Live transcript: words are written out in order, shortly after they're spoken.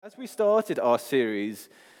As we started our series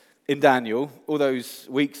in Daniel all those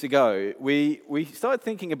weeks ago, we started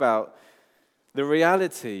thinking about the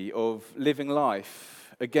reality of living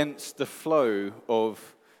life against the flow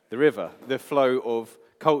of the river, the flow of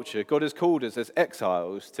culture. God has called us as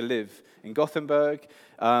exiles to live in Gothenburg,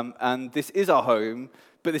 and this is our home,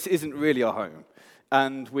 but this isn't really our home.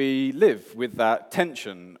 And we live with that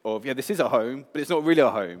tension of, this is our home, but it's not really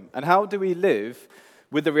our home. And how do we live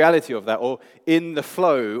with the reality of that, or in the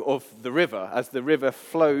flow of the river, as the river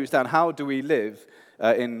flows down? How do we live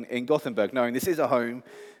in Gothenburg, knowing this is our home,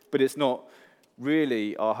 but it's not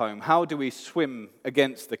really our home? How do we swim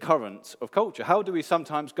against the currents of culture? How do we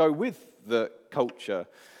sometimes go with the culture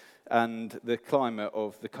and the climate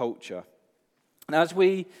of the culture? And as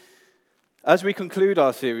we conclude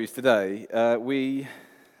our series today, we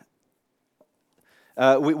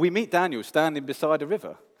meet Daniel standing beside a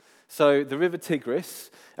river. So the river Tigris,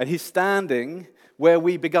 and he's standing where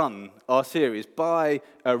we begun our series, by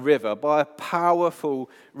a river, by a powerful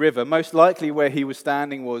river. Most likely where he was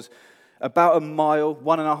standing was about a mile,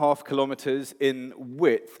 1.5 kilometers in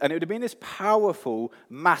width. And it would have been this powerful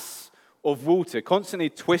mass of water, constantly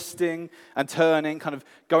twisting and turning, kind of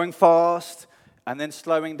going fast and then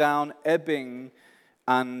slowing down, ebbing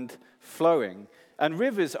and flowing. And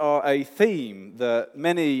rivers are a theme that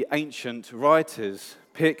many ancient writers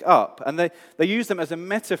pick up, and they use them as a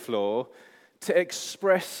metaphor to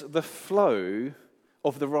express the flow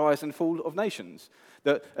of the rise and fall of nations.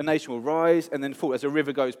 That a nation will rise and then fall. As a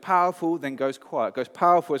river goes powerful, then goes quiet. Goes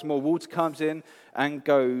powerful as more water comes in and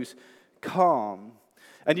goes calm.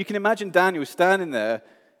 And you can imagine Daniel standing there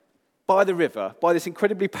by the river, by this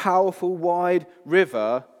incredibly powerful, wide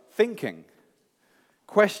river, thinking,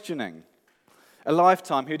 questioning. A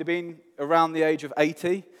lifetime, he would have been around the age of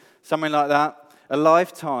 80, something like that. A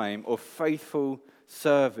lifetime of faithful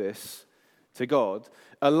service to God.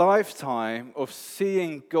 A lifetime of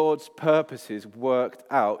seeing God's purposes worked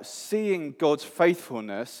out, seeing God's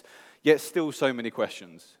faithfulness, yet still so many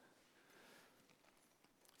questions.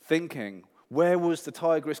 Thinking, where was the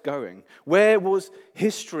Tigris going? Where was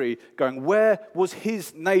history going? Where was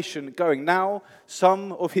his nation going? Now,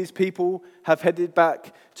 some of his people have headed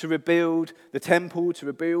back to rebuild the temple, to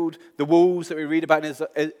rebuild the walls that we read about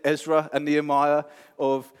in Ezra and Nehemiah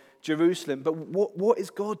of Jerusalem. But what is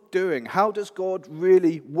God doing? How does God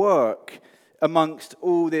really work amongst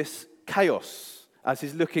all this chaos as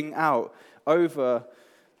he's looking out over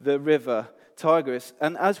the river Tigris?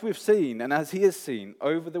 And as we've seen, and as he has seen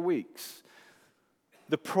over the weeks,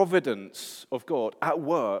 the providence of God at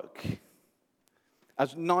work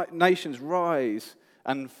as nations rise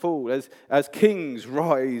and fall, as kings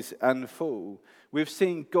rise and fall. We've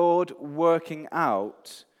seen God working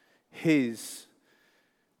out his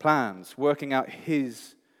plans, working out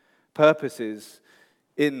his purposes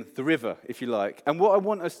in the river, if you like. And what I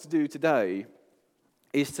want us to do today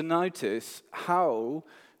is to notice how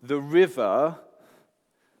the river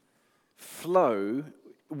flow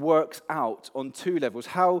works out on two levels,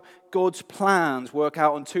 how God's plans work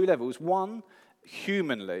out on two levels. One,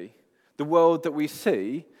 humanly, the world that we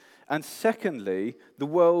see, and secondly, the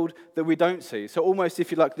world that we don't see. So almost,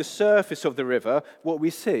 if you like, the surface of the river, what we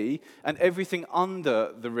see, and everything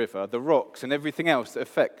under the river, the rocks and everything else that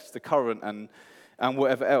affects the current and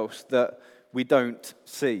whatever else that we don't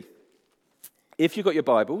see. If you've got your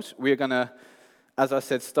Bibles, we are going to, as I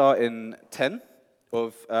said, start in chapter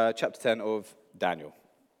 10 of Daniel.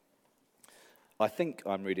 I think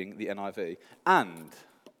I'm reading the NIV. And,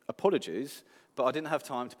 apologies, but I didn't have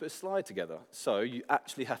time to put a slide together. So you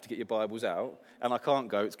actually have to get your Bibles out. And I can't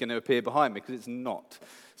go, it's going to appear behind me, because it's not.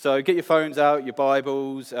 So get your phones out, your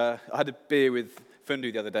Bibles. I had a beer with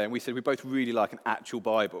Fundu the other day, and we said we both really like an actual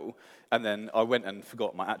Bible. And then I went and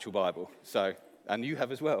forgot my actual Bible. So, and you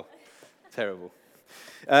have as well. Terrible.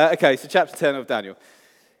 Okay, so chapter 10 of Daniel.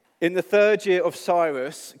 In the 3rd year of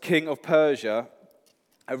Cyrus, king of Persia,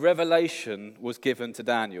 a revelation was given to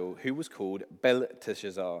Daniel, who was called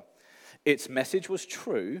Belteshazzar. Its message was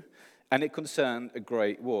true, and it concerned a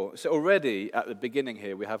great war. So already at the beginning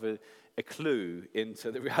here, we have a clue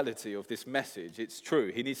into the reality of this message. It's true.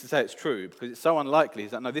 He needs to say it's true, because it's so unlikely.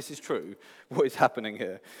 He's like, no, this is true. What is happening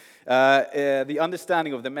here? The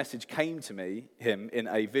understanding of the message came to him in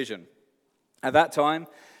a vision. At that time,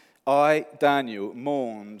 I, Daniel,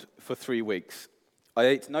 mourned for 3 weeks. I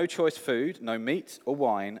ate no choice food, no meat or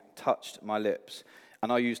wine touched my lips, and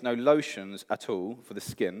I used no lotions at all for the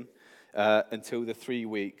skin until the 3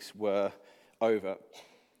 weeks were over.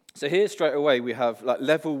 So here straight away we have like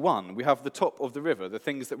level 1. We have the top of the river, the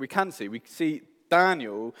things that we can see. We see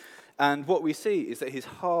Daniel, and what we see is that his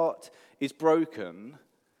heart is broken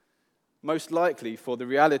most likely for the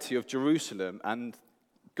reality of Jerusalem and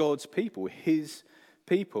God's people, his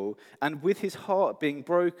people. And with his heart being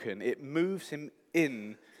broken, it moves him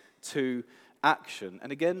into action.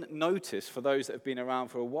 And again, notice, for those that have been around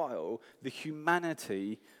for a while, the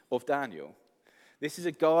humanity of Daniel. This is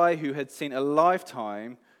a guy who had seen a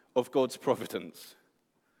lifetime of God's providence.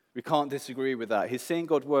 We can't disagree with that. He's seen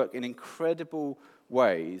God work in incredible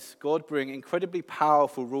ways. God bring incredibly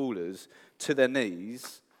powerful rulers to their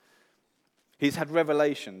knees. He's had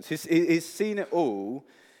revelations. He's seen it all.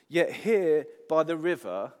 Yet here by the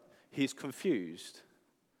river, he's confused.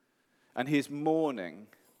 And he's mourning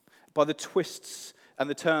by the twists and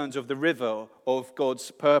the turns of the river of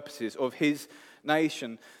God's purposes, of his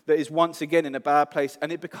nation that is once again in a bad place.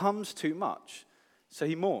 And it becomes too much. So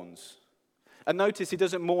he mourns. And notice he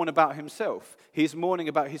doesn't mourn about himself. He's mourning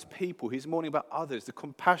about his people. He's mourning about others, the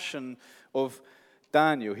compassion of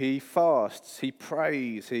Daniel. He fasts, he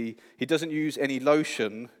prays, he doesn't use any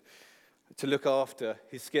lotion to look after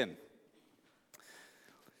his skin.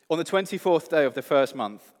 On the 24th day of the first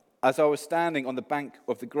month, as I was standing on the bank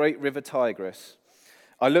of the great river Tigris,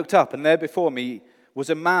 I looked up, and there before me was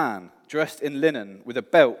a man dressed in linen with a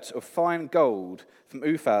belt of fine gold from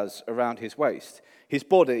Uphaz around his waist. His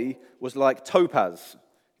body was like topaz.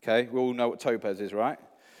 Okay, we all know what topaz is, right?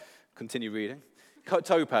 Continue reading.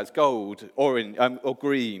 Topaz, gold, orange, or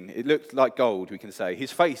green. It looked like gold, we can say.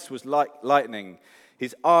 His face was like lightning.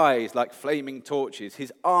 His eyes like flaming torches.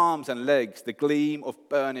 His arms and legs the gleam of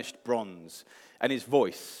burnished bronze. And his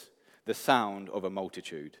voice the sound of a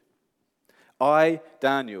multitude. I,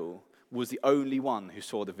 Daniel, was the only one who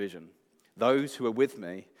saw the vision. Those who were with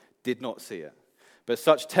me did not see it. But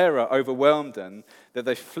such terror overwhelmed them that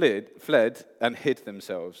they fled and hid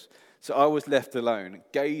themselves. So I was left alone,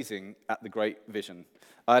 gazing at the great vision.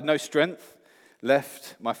 I had no strength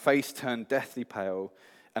left, my face turned deathly pale,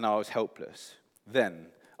 and I was helpless. Then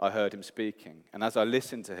I heard him speaking, and as I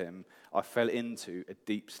listened to him, I fell into a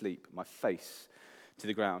deep sleep, my face to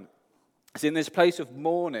the ground. It's in this place of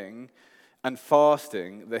mourning and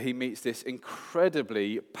fasting that he meets this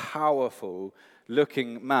incredibly powerful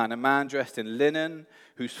looking man, a man dressed in linen,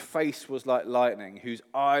 whose face was like lightning, whose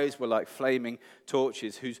eyes were like flaming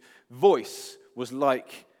torches, whose voice was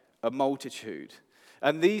like a multitude.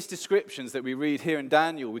 And these descriptions that we read here in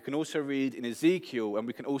Daniel, we can also read in Ezekiel, and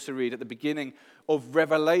we can also read at the beginning of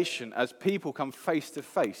Revelation as people come face to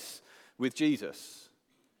face with Jesus.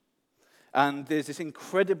 And there's this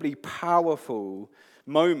incredibly powerful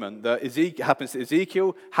moment that happens to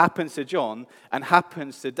Ezekiel, happens to John, and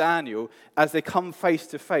happens to Daniel as they come face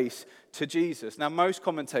to face to Jesus. Now, most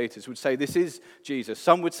commentators would say this is Jesus.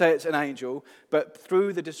 Some would say it's an angel, but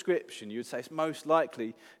through the description, you would say it's most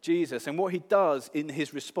likely Jesus. And what he does in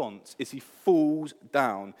his response is he falls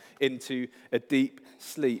down into a deep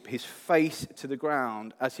sleep, his face to the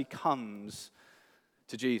ground as he comes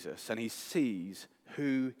to Jesus, and he sees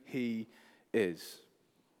who he is.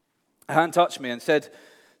 A hand touched me and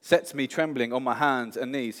sets me trembling on my hands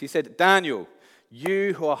and knees. He said, Daniel,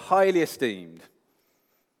 you who are highly esteemed,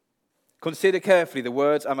 consider carefully the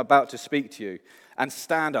words I'm about to speak to you, and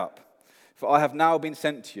stand up, for I have now been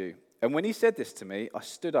sent to you. And when he said this to me, I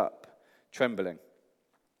stood up, trembling.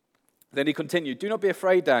 Then he continued, do not be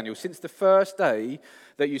afraid, Daniel, since the first day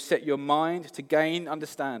that you set your mind to gain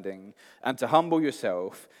understanding and to humble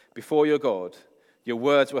yourself before your God, your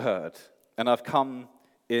words were heard, and I've come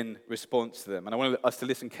in response to them. And I want us to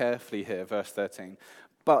listen carefully here, verse 13.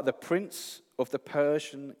 But the prince of the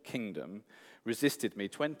Persian kingdom resisted me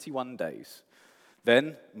 21 days.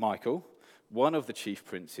 Then Michael, one of the chief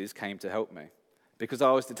princes, came to help me, because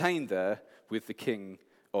I was detained there with the king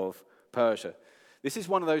of Persia. This is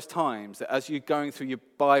one of those times that as you're going through your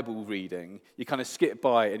Bible reading, you kind of skip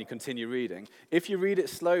by and you continue reading. If you read it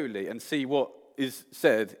slowly and see what is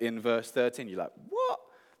said in verse 13, you're like, what?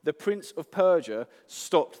 The prince of Persia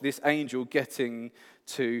stopped this angel getting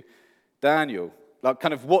to Daniel. Like,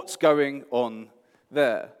 kind of what's going on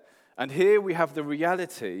there? And here we have the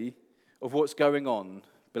reality of what's going on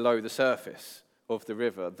below the surface of the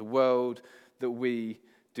river, the world that we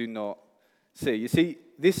do not see. You see,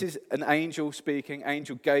 this is an angel speaking,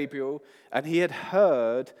 Angel Gabriel, and he had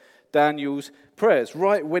heard Daniel's prayers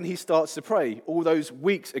right when he starts to pray all those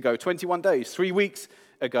weeks ago, 21 days, 3 weeks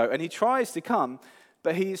ago, and he tries to come,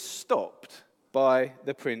 but he is stopped by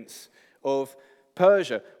the prince of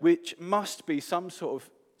Persia, which must be some sort of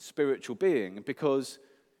spiritual being, because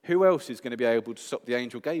who else is going to be able to stop the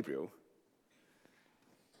angel Gabriel?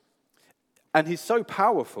 And he's so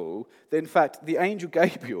powerful that, in fact, the angel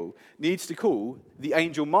Gabriel needs to call the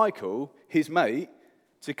angel Michael, his mate,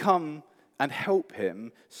 to come and help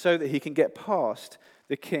him so that he can get past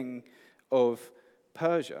the king of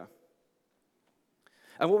Persia.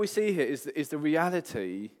 And what we see here is the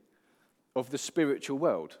reality of the spiritual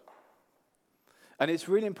world. And it's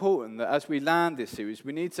really important that as we land this series,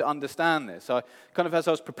 we need to understand this. As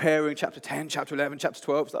I was preparing chapter 10, chapter 11, chapter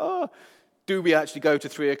 12, it's like, do we actually go to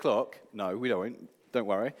 3 o'clock? No, we don't. Don't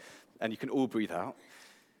worry. And you can all breathe out.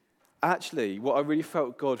 Actually, what I really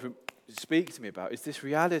felt God speak to me about is this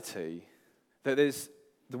reality that there's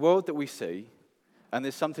the world that we see, and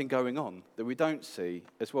there's something going on that we don't see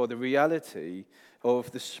as well, the reality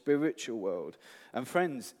of the spiritual world. And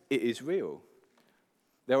friends, it is real.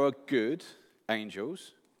 There are good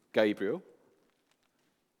angels, Gabriel,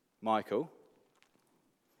 Michael,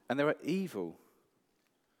 and there are evil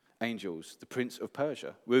angels, the prince of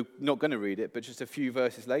Persia. We're not going to read it, but just a few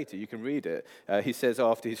verses later, you can read it. He says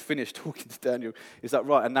after he's finished talking to Daniel, he's like,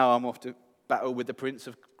 right, and now I'm off to battle with the prince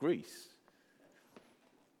of Greece.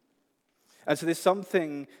 And so there's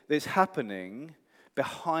something that's happening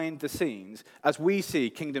behind the scenes as we see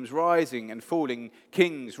kingdoms rising and falling,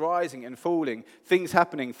 kings rising and falling, things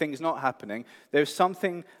happening, things not happening. There's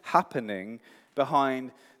something happening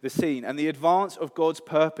behind the scene. And the advance of God's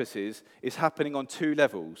purposes is happening on 2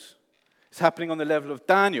 levels. It's happening on the level of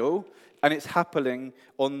Daniel, and it's happening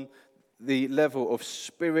on the level of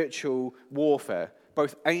spiritual warfare,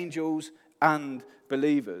 both angels and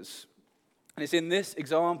believers. And it's in this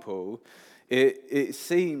example, it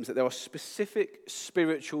seems that there are specific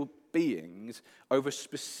spiritual beings over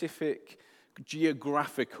specific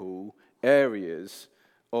geographical areas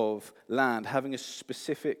of land, having a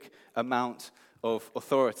specific amount of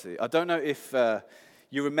authority. I don't know if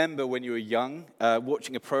you remember when you were young,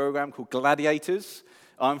 watching a program called Gladiators.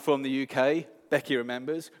 I'm from the UK. Becky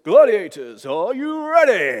remembers. Gladiators, are you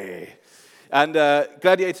ready? And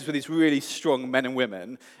gladiators were these really strong men and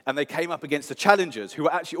women, and they came up against the challengers, who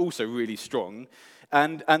were actually also really strong.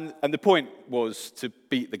 And the point was to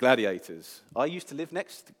beat the gladiators. I used to live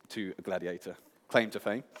next to a gladiator, claim to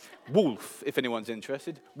fame. Wolf, if anyone's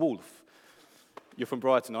interested. Wolf. You're from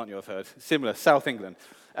Brighton, aren't you, I've heard? Similar, South England.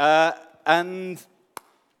 And,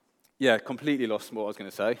 yeah, completely lost what I was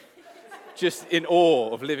going to say. Just in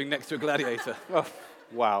awe of living next to a gladiator. Oh,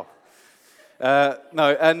 wow.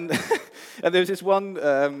 And there was this one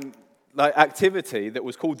activity that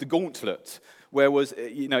was called the Gauntlet, where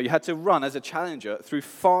you had to run as a challenger through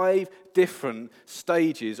 5 different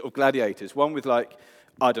stages of gladiators. One with like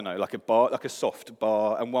a bar, like a soft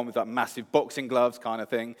bar, and one with like massive boxing gloves kind of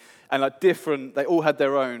thing. And they all had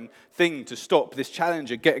their own thing to stop this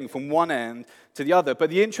challenger getting from one end to the other.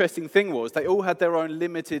 But the interesting thing was they all had their own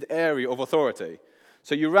limited area of authority.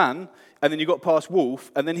 So you ran, and then you got past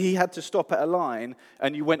Wolf, and then he had to stop at a line,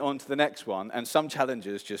 and you went on to the next one. And some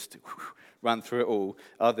challengers just ran through it all.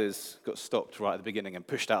 Others got stopped right at the beginning and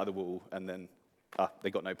pushed out of the wall, and then they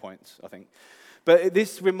got no points, I think. But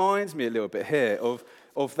this reminds me a little bit here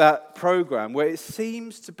of that program where it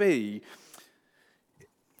seems to be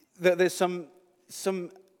that there's some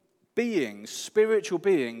beings, spiritual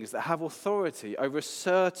beings, that have authority over a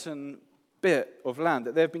certain bit of land,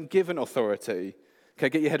 that they've been given authority. Okay,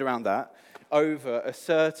 get your head around that, over a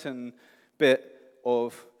certain bit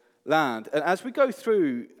of land. And as we go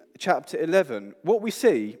through chapter 11, what we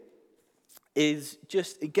see is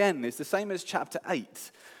just, again, it's the same as chapter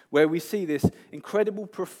 8, where we see this incredible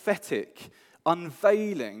prophetic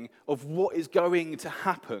unveiling of what is going to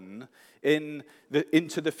happen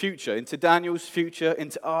into the future, into Daniel's future,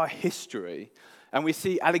 into our history. And we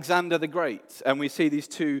see Alexander the Great, and we see these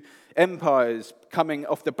 2 empires coming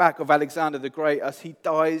off the back of Alexander the Great as he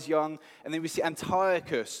dies young. And then we see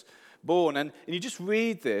Antiochus born. And you just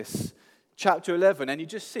read this, chapter 11, and you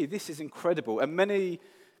just see this is incredible. And many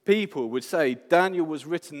people would say Daniel was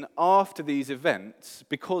written after these events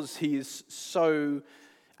because he is so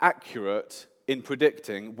accurate in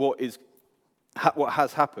predicting what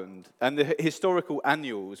has happened. And the historical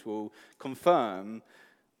annals will confirm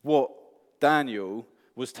what Daniel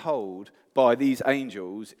was told by these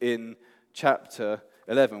angels in chapter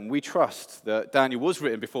 11. We trust that Daniel was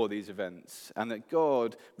written before these events and that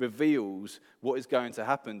God reveals what is going to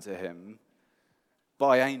happen to him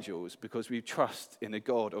by angels, because we trust in a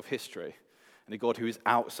God of history and a God who is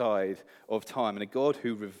outside of time and a God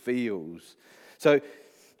who reveals. So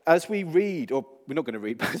as we read, or we're not going to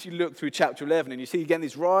read, but as you look through chapter 11 and you see again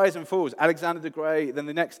these rise and falls, Alexander the Great, then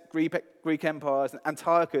the next Greek empires,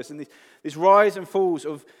 Antiochus, and these rise and falls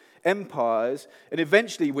of empires, and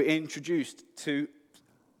eventually we're introduced to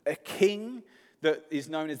a king that is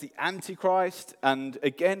known as the Antichrist, and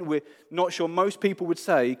again, we're not sure, most people would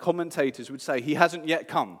say, commentators would say, he hasn't yet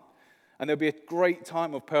come, and there'll be a great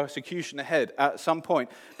time of persecution ahead at some point.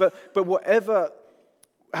 But whatever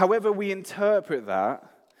however we interpret that,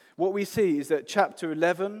 what we see is that chapter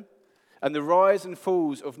 11 and the rise and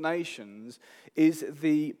falls of nations is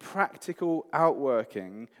the practical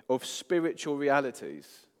outworking of spiritual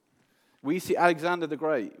realities. We see Alexander the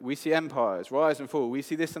Great, we see empires rise and fall, we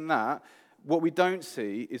see this and that. What we don't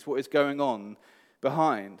see is what is going on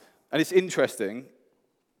behind. And it's interesting,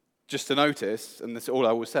 just to notice, and that's all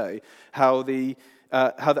I will say, how the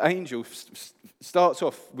angel starts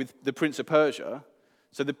off with the Prince of Persia.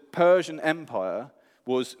 So the Persian Empire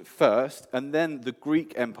was first, and then the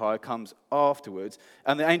Greek Empire comes afterwards.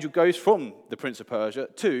 And the angel goes from the Prince of Persia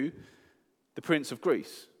to the Prince of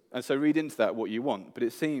Greece. And so read into that what you want, but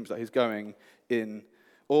it seems like he's going in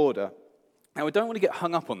order. Now, we don't want to get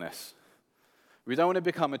hung up on this. We don't want to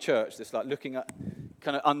become a church that's like looking at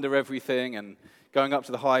kind of under everything and going up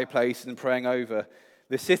to the high places and praying over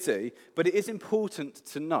the city. But it is important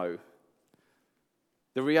to know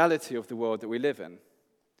the reality of the world that we live in.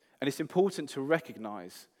 And it's important to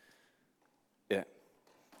recognize it,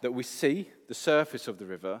 that we see the surface of the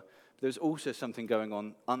river, but there's also something going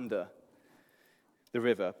on under the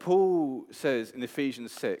river. Paul says in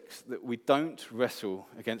Ephesians 6 that we don't wrestle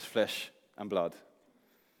against flesh and blood.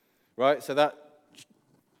 Right? So that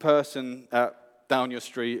person down your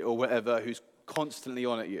street or whatever who's constantly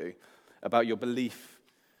on at you about your belief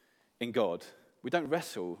in God, we don't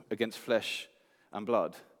wrestle against flesh and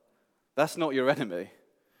blood. That's not your enemy.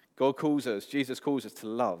 God calls us, Jesus calls us to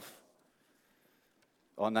love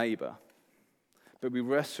our neighbor. But we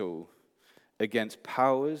wrestle against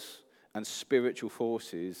powers and spiritual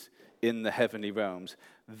forces in the heavenly realms.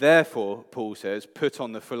 Therefore, Paul says, put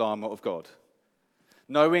on the full armor of God.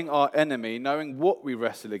 Knowing our enemy, knowing what we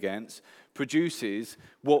wrestle against, produces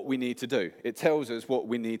what we need to do. It tells us what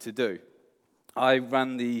we need to do. I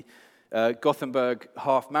ran the Gothenburg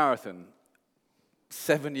half marathon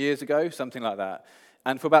 7 years ago, something like that.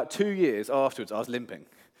 And for about 2 years afterwards, I was limping,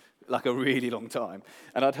 like a really long time.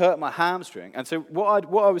 And I'd hurt my hamstring. And so what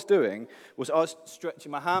I was doing was I was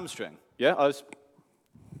stretching my hamstring. Yeah,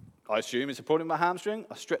 I assume it's a problem with my hamstring.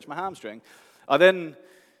 I stretched my hamstring. I then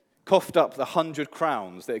coughed up the 100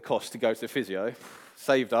 crowns that it cost to go to the physio.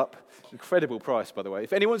 Saved up. Incredible price, by the way.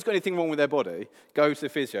 If anyone's got anything wrong with their body, go to the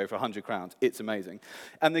physio for 100 crowns. It's amazing.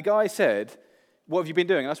 And the guy said, what have you been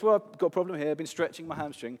doing? And I said, well, I've got a problem here. I've been stretching my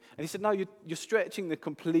hamstring. And he said, no, you're stretching the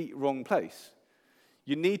complete wrong place.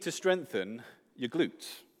 You need to strengthen your glutes.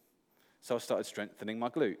 So I started strengthening my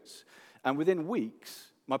glutes. And within weeks,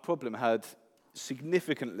 my problem had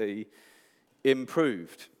significantly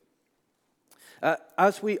improved.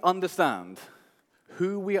 As we understand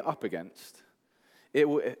who we are up against, it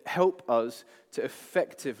will help us to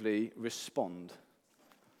effectively respond.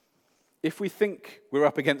 If we think we're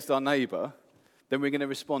up against our neighbor, then we're going to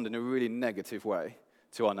respond in a really negative way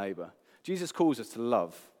to our neighbor. Jesus calls us to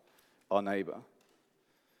love our neighbor.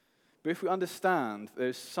 But if we understand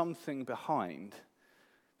there's something behind,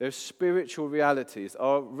 there's spiritual realities.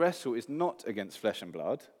 Our wrestle is not against flesh and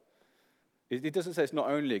blood. It doesn't say it's not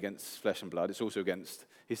only against flesh and blood, it's also against,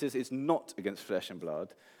 he says it's not against flesh and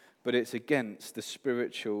blood, but it's against the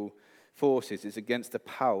spiritual forces, it's against the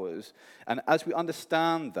powers. And as we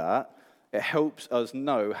understand that, it helps us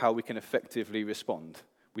know how we can effectively respond.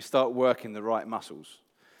 We start working the right muscles.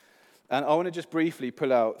 And I want to just briefly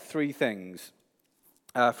pull out 3 things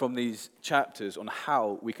from these chapters on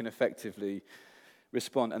how we can effectively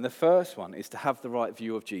respond. And the first one is to have the right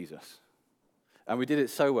view of Jesus. And we did it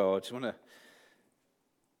so well. I just want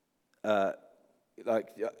to,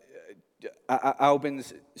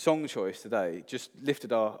 Albin's song choice today just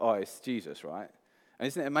lifted our eyes to Jesus, right? And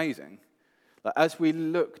isn't it amazing? Like, as we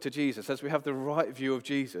look to Jesus, as we have the right view of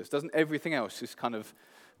Jesus, doesn't everything else just kind of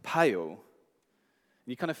pale?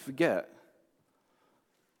 You kind of forget.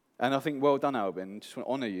 And I think, well done, Albin. Just want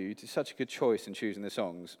to honor you. You did such a good choice in choosing the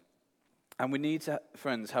songs. And we need to,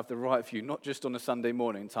 friends, have the right view, not just on a Sunday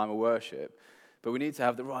morning time of worship, but we need to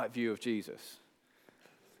have the right view of Jesus.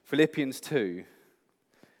 Philippians 2,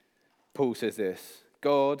 Paul says this,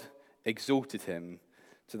 God exalted him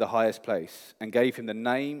to the highest place and gave him the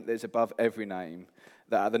name that is above every name,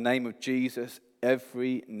 that at the name of Jesus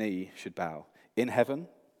every knee should bow. In heaven,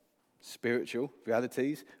 spiritual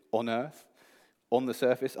realities, on earth, on the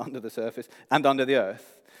surface, under the surface, and under the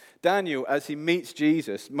earth. Daniel, as he meets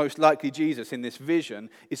Jesus, most likely Jesus in this vision,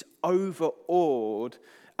 is overawed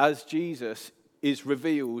as Jesus is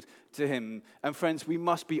revealed to him. And friends, we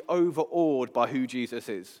must be overawed by who Jesus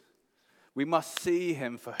is. We must see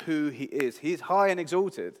him for who he is. He's high and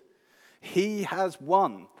exalted. He has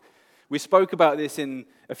won. We spoke about this in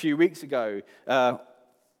a few weeks ago.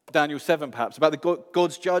 Daniel 7 perhaps, about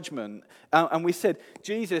God's judgment. And we said,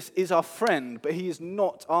 Jesus is our friend, but he is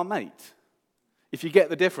not our mate. If you get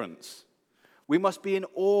the difference. We must be in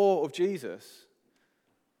awe of Jesus.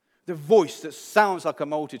 The voice that sounds like a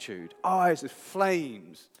multitude, eyes as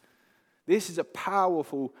flames. This is a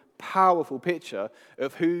powerful, powerful picture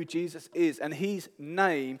of who Jesus is. And his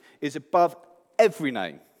name is above every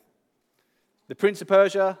name. The Prince of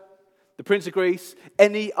Persia, the Prince of Greece,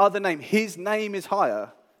 any other name. His name is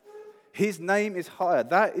higher. His name is higher.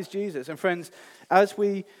 That is Jesus. And friends, as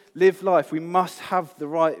we live life, we must have the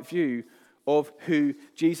right view of who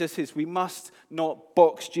Jesus is. We must not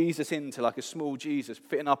box Jesus into like a small Jesus,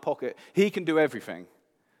 fit in our pocket. He can do everything.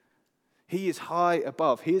 He is high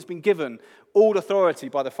above. He has been given all authority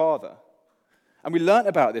by the Father. And we learnt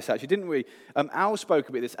about this actually, didn't we? Al spoke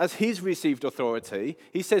about this. As he's received authority,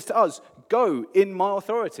 he says to us, go in my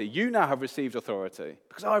authority. You now have received authority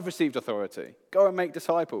because I've received authority. Go and make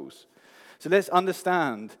disciples. So let's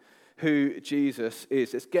understand who Jesus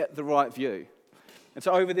is. Let's get the right view. And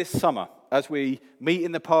so over this summer, as we meet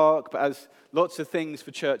in the park, but as lots of things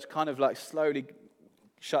for church kind of like slowly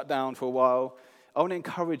shut down for a while, I want to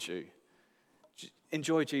encourage you.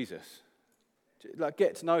 Enjoy Jesus. Like,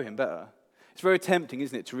 get to know him better. It's very tempting,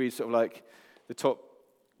 isn't it, to read sort of like I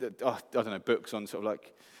don't know, books on sort of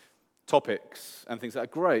like topics and things like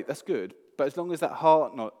that. Great, that's good. But as long as that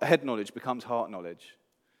head knowledge becomes heart knowledge,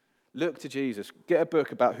 look to Jesus. Get a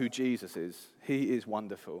book about who Jesus is. He is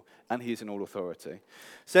wonderful, and he is in all authority.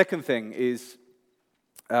 Second thing is,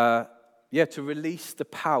 to release the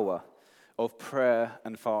power of prayer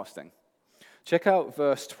and fasting. Check out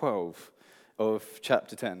verse 12 of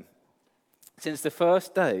chapter 10. Since the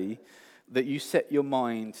first day that you set your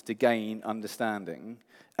mind to gain understanding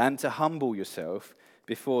and to humble yourself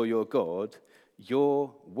before your God,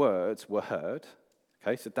 your words were heard.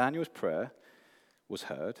 Okay, so Daniel's prayer was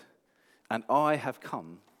heard, and I have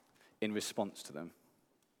come in response to them.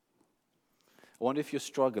 I wonder if you're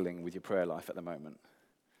struggling with your prayer life at the moment.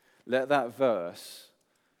 Let that verse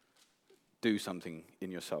do something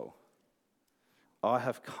in your soul. I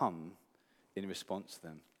have come in response to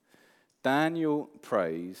them. Daniel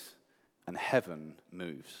prays and heaven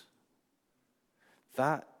moves.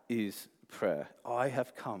 That is prayer. I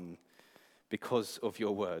have come because of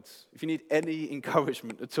your words. If you need any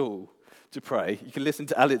encouragement at all to pray, you can listen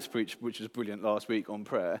to Alex preach, which was brilliant last week on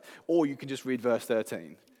prayer, or you can just read verse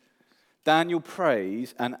 13. Daniel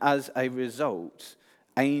prays, and as a result,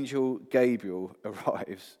 angel Gabriel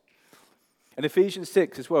arrives. And Ephesians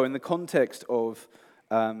 6 as well, in the context of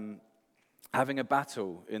having a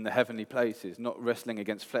battle in the heavenly places, not wrestling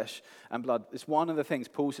against flesh and blood. It's one of the things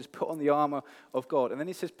Paul says, put on the armor of God. And then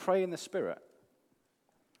he says, pray in the Spirit.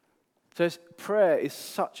 So prayer is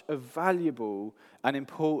such a valuable and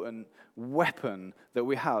important weapon that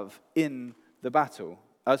we have in the battle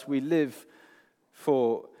as we live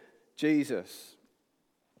for Jesus.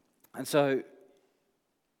 And so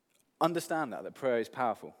understand that prayer is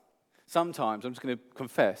powerful. Sometimes, I'm just going to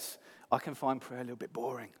confess, I can find prayer a little bit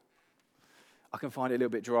boring. I can find it a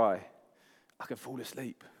little bit dry. I can fall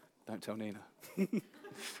asleep. Don't tell Nina.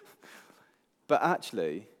 But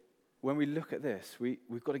actually, when we look at this,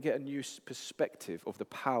 we've got to get a new perspective of the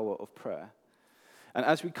power of prayer. And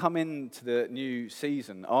as we come into the new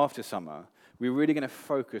season after summer, we're really going to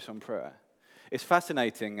focus on prayer. It's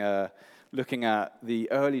fascinating looking at the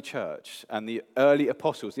early church and the early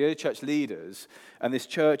apostles, the early church leaders, and this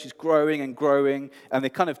church is growing and growing, and they're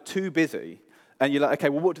kind of too busy. And you're like, okay,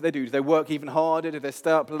 well, what do? Do they work even harder? Do they stay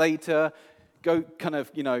up later? Go kind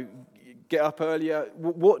of, get up earlier?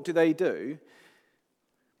 What do they do?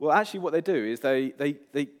 Well, actually what they do is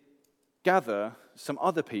they gather some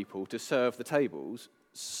other people to serve the tables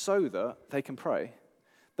so that they can pray.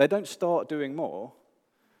 They don't start doing more.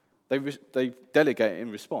 They delegate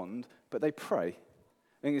and respond, but they pray.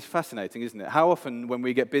 I think it's fascinating, isn't it? How often when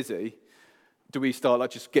we get busy do we start like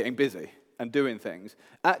just getting busy and doing things?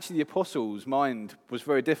 Actually, the apostles' mind was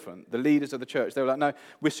very different. The leaders of the church, they were like, no,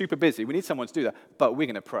 we're super busy. We need someone to do that, but we're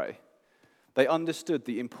going to pray. They understood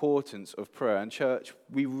the importance of prayer. And church,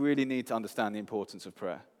 we really need to understand the importance of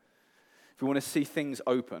prayer. If we want to see things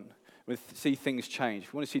open, we want to see things change,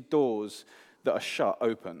 if we want to see doors that are shut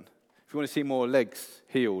open, if we want to see more legs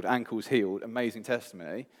healed, ankles healed, amazing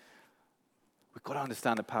testimony, we've got to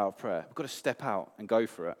understand the power of prayer. We've got to step out and go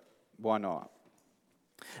for it. Why not?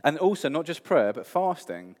 And also, not just prayer, but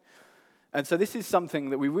fasting. And so this is something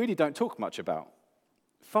that we really don't talk much about.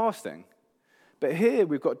 Fasting. But here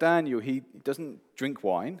we've got Daniel. He doesn't drink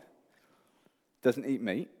wine, doesn't eat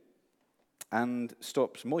meat, and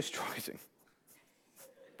stops moisturizing.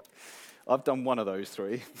 I've done one of those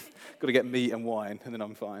three. Got to get meat and wine, and then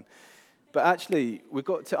I'm fine. But actually, we've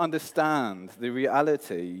got to understand the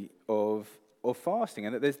reality of fasting,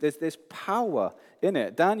 and that there's power in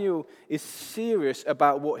it. Daniel is serious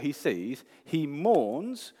about what he sees. He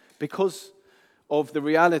mourns because of the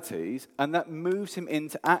realities, and that moves him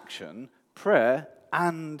into action, prayer,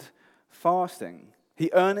 and fasting.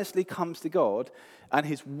 He earnestly comes to God, and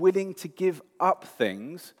he's willing to give up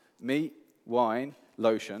things, meat, wine,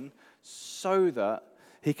 lotion, so that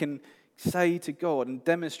he can say to God and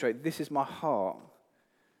demonstrate, this is my heart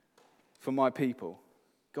for my people.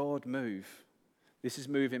 God, move. This is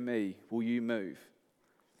moving me. Will you move?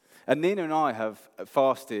 And Nina and I have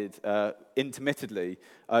fasted intermittently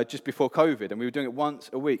just before COVID, and we were doing it once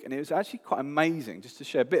a week. And it was actually quite amazing, just to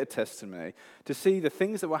share a bit of testimony, to see the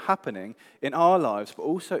things that were happening in our lives, but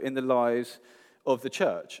also in the lives of the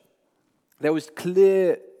church. There's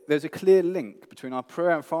a clear link between our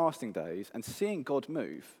prayer and fasting days and seeing God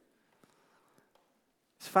move.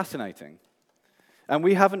 It's fascinating. And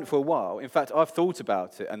we haven't for a while. In fact, I've thought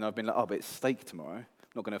about it, and I've been like, oh, but it's steak tomorrow. I'm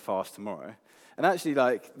not going to fast tomorrow. And actually,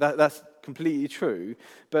 like, that's completely true.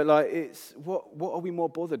 But, like, it's what are we more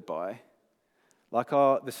bothered by? Like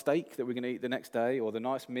the steak that we're going to eat the next day, or the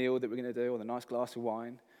nice meal that we're going to do, or the nice glass of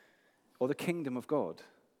wine, or the kingdom of God?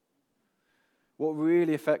 What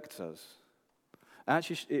really affects us?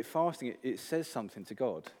 Actually, fasting, it says something to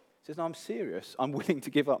God. It says, no, I'm serious. I'm willing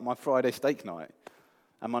to give up my Friday steak night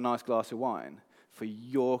and my nice glass of wine for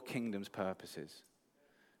your kingdom's purposes,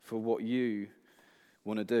 for what you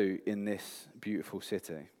want to do in this beautiful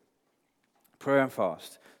city. Prayer and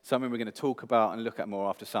fast, something we're going to talk about and look at more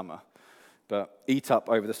after summer. But eat up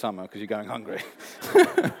over the summer because you're going hungry.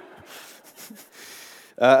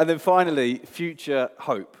 And then finally, future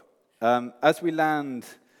hope. As we land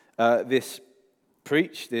this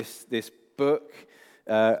book,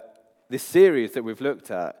 this series that we've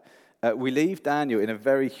looked at, we leave Daniel in a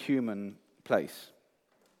very human place.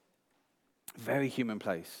 Very human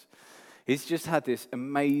place. He's just had this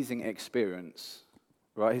amazing experience,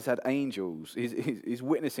 right? He's had angels. He's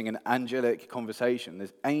witnessing an angelic conversation.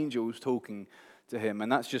 There's angels talking to him,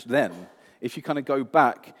 and that's just then. If you kind of go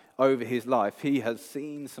back over his life, he has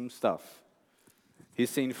seen some stuff. He's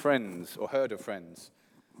seen friends or heard of friends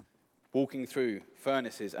walking through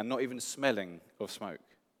furnaces and not even smelling of smoke.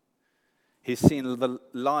 He's seen the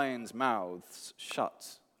lions' mouths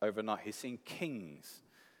shut overnight. He's seen kings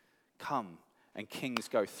come and kings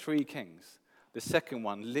go. 3 kings. The second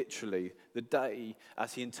one, literally, the day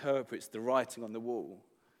as he interprets the writing on the wall.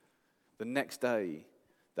 The next day,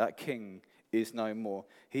 that king is no more.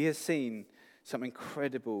 He has seen some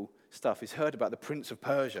incredible stuff. He's heard about the Prince of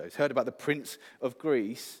Persia. He's heard about the Prince of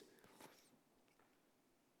Greece.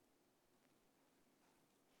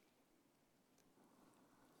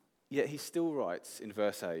 Yet he still writes in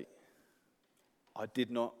verse 8, I did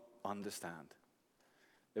not understand.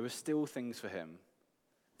 There were still things for him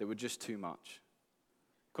that were just too much.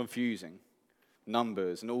 Confusing,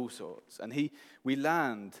 numbers and all sorts. And we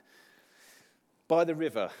land by the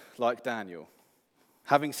river like Daniel,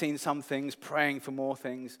 having seen some things, praying for more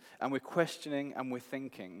things, and we're questioning and we're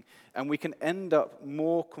thinking. And we can end up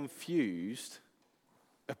more confused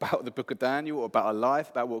about the book of Daniel, or about our life,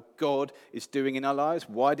 about what God is doing in our lives.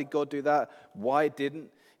 Why did God do that? Why didn't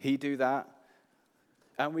he do that?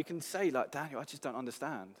 And we can say, like Daniel, I just don't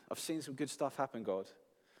understand. I've seen some good stuff happen, God.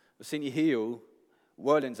 I've seen you heal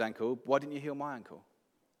Werlin's ankle. Why didn't you heal my ankle?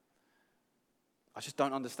 I just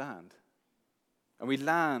don't understand. And we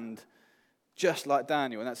land just like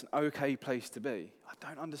Daniel, and that's an okay place to be. I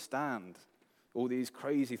don't understand all these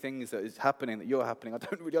crazy things that is happening, that you're happening. I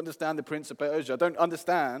don't really understand the Prince of Persia. I don't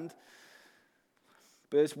understand.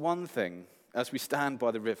 But there's one thing, as we stand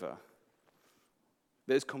by the river,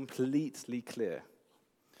 that is completely clear,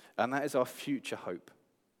 and that is our future hope.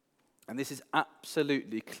 And this is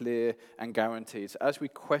absolutely clear and guaranteed. So as we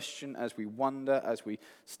question, as we wonder, as we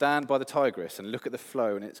stand by the Tigris and look at the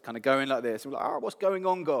flow, and it's kind of going like this, and we're like, what's going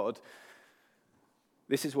on, God?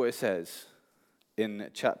 This is what it says in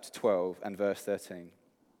chapter 12 and verse 13.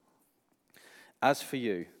 As for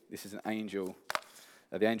you, this is an angel,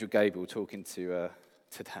 the angel Gabriel talking to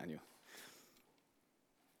Daniel.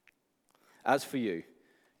 As for you,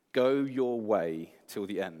 go your way till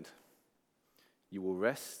the end. You will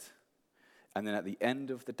rest, and then at the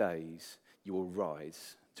end of the days, you will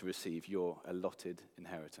rise to receive your allotted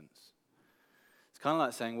inheritance. It's kind of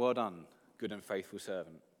like saying, well done, good and faithful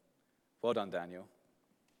servant. Well done, Daniel.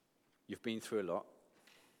 You've been through a lot.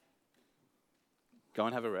 Go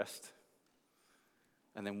and have a rest.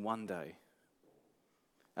 And then one day,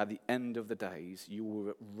 at the end of the days, you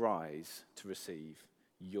will rise to receive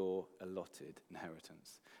your allotted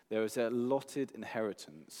inheritance. There is an allotted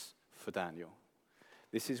inheritance for Daniel.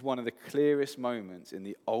 This is one of the clearest moments in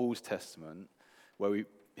the Old Testament where we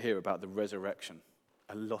hear about the resurrection,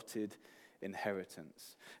 allotted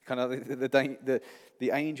inheritance. Kind of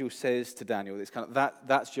the angel says to Daniel, it's kind of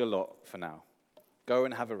that's your lot for now. Go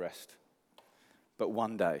and have a rest. But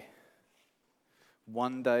one day,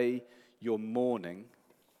 your mourning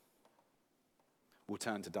will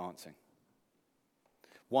turn to dancing.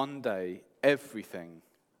 One day, everything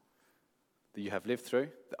that you have lived through,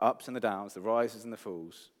 the ups and the downs, the rises and the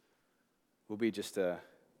falls, will be just a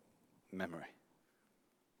memory.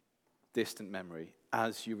 Distant memory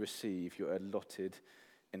as you receive your allotted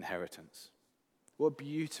inheritance. What a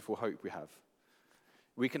beautiful hope we have.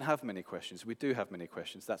 We can have many questions. We do have many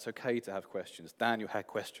questions. That's okay to have questions. Daniel had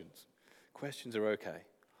questions. Questions are okay.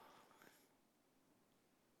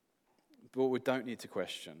 But what we don't need to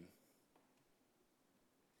question,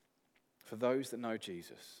 for those that know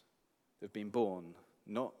Jesus, that have been born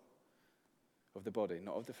not of the body,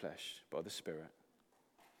 not of the flesh, but of the Spirit,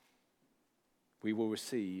 we will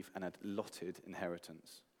receive an allotted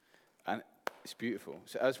inheritance. And it's beautiful.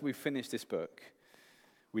 So as we finish this book,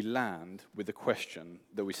 we land with the question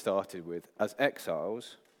that we started with. As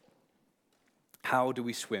exiles, how do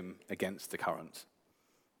we swim against the current?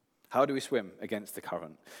 How do we swim against the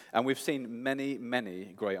current? And we've seen many, many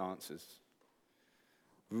great answers.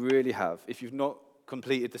 We really have. If you've not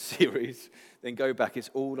completed the series, then go back. It's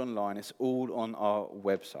all online. It's all on our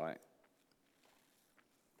website.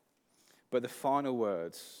 But the final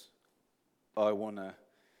words I want to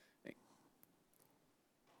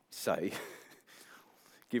say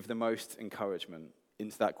give the most encouragement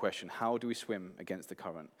into that question. How do we swim against the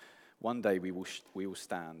current? One day we will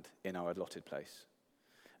stand in our allotted place.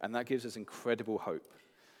 And that gives us incredible hope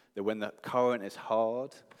that when the current is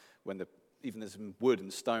hard, when even there's some wood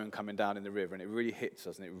and stone coming down in the river and it really hits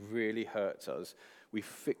us and it really hurts us, we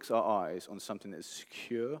fix our eyes on something that is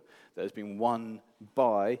secure, that has been won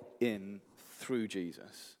by, through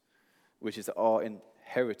Jesus, which is that our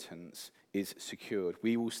inheritance is secured.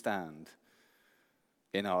 We will stand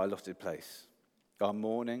in our allotted place. Our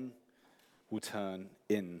mourning will turn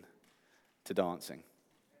into dancing.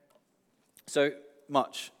 So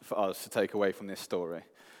much for us to take away from this story.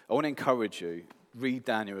 I want to encourage you, read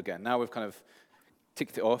Daniel again. Now we've kind of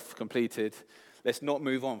ticked it off, completed. Let's not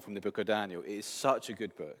move on from the book of Daniel. It is such a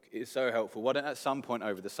good book. It is so helpful. Why don't at some point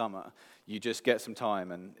over the summer you just get some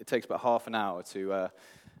time, and it takes about half an hour to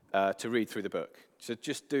read through the book. So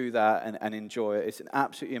just do that and enjoy it. It's an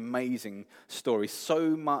absolutely amazing story.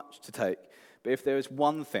 So much to take. But if there is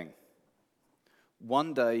one thing,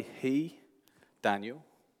 one day he, Daniel,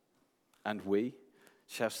 and we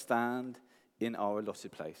shall stand in our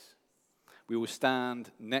allotted place. We will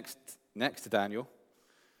stand next to Daniel,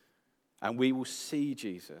 and we will see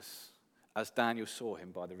Jesus as Daniel saw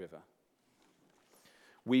him by the river.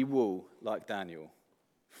 We will, like Daniel,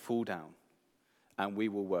 fall down, and we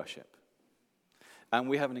will worship. And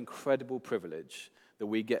we have an incredible privilege that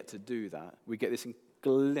we get to do that. We get this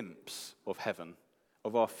glimpse of heaven,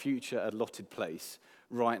 of our future allotted place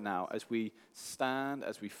right now as we stand,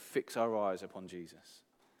 as we fix our eyes upon Jesus,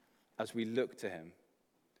 as we look to him,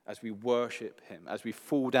 as we worship him, as we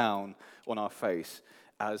fall down on our face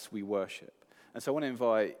as we worship. And so I want to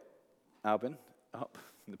invite Albin up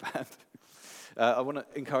in the band. I want to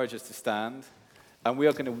encourage us to stand, and we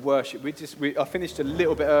are going to worship. I finished a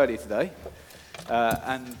little bit early today,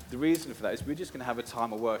 and the reason for that is we're just going to have a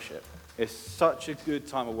time of worship. It's such a good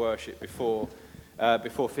time of worship before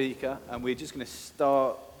Fika, and we're just going to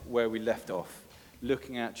start where we left off,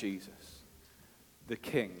 looking at Jesus, the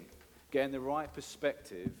King, getting the right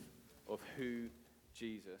perspective of who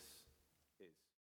Jesus